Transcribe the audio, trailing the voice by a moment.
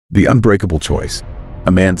The Unbreakable Choice.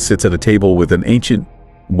 A man sits at a table with an ancient,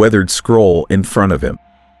 weathered scroll in front of him.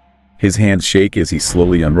 His hands shake as he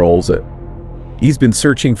slowly unrolls it. He's been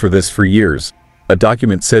searching for this for years, a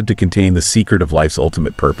document said to contain the secret of life's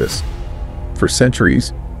ultimate purpose. For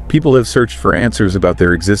centuries, people have searched for answers about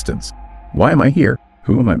their existence. Why am I here?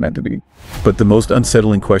 Who am I meant to be? But the most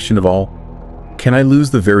unsettling question of all, can I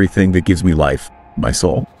lose the very thing that gives me life, my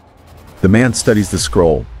soul? The man studies the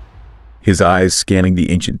scroll, his eyes scanning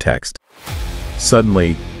the ancient text.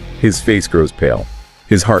 Suddenly, his face grows pale.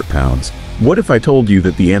 His heart pounds. What if I told you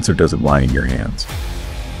that the answer doesn't lie in your hands?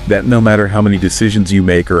 That no matter how many decisions you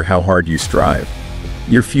make or how hard you strive,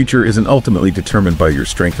 your future isn't ultimately determined by your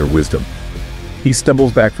strength or wisdom. He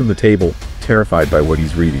stumbles back from the table, terrified by what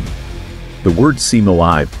he's reading. The words seem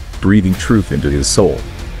alive, breathing truth into his soul.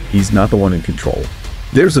 He's not the one in control.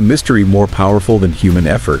 There's a mystery more powerful than human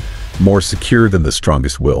effort, more secure than the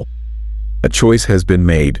strongest will. A choice has been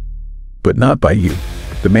made, but not by you.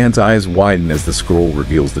 The man's eyes widen as the scroll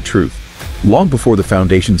reveals the truth. Long before the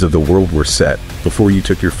foundations of the world were set, before you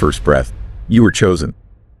took your first breath, you were chosen.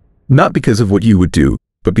 Not because of what you would do,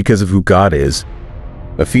 but because of who God is.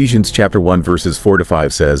 Ephesians chapter 1 verses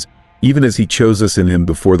 4-5 says, even as he chose us in him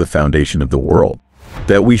before the foundation of the world,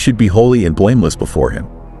 that we should be holy and blameless before him.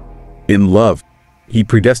 In love, he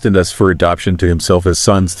predestined us for adoption to himself as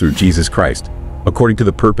sons through Jesus Christ, according to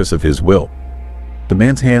the purpose of his will. The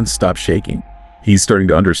man's hands stop shaking. He's starting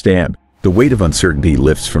to understand. The weight of uncertainty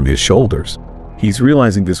lifts from his shoulders. He's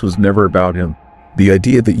realizing this was never about him. The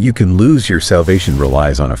idea that you can lose your salvation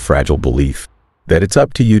relies on a fragile belief that it's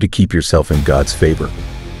up to you to keep yourself in God's favor.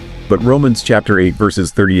 But Romans chapter 8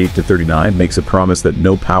 verses 38-39 makes a promise that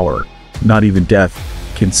no power, not even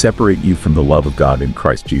death, can separate you from the love of God in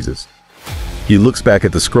Christ Jesus. He looks back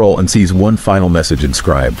at the scroll and sees one final message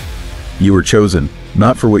inscribed. You were chosen,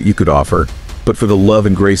 not for what you could offer, but for the love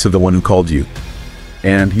and grace of the one who called you.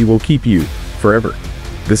 And he will keep you forever.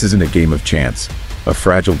 This isn't a game of chance, a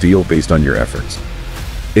fragile deal based on your efforts.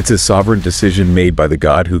 It's a sovereign decision made by the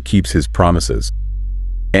God who keeps his promises.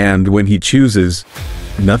 And when he chooses,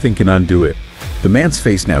 nothing can undo it. The man's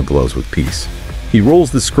face now glows with peace. He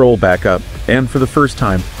rolls the scroll back up, and for the first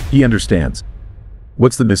time, he understands.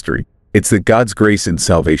 What's the mystery? It's that God's grace and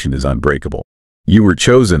salvation is unbreakable. You were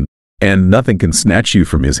chosen, and nothing can snatch you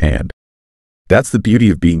from his hand. That's the beauty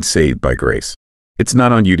of being saved by grace. It's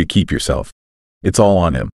not on you to keep yourself. It's all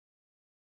on him.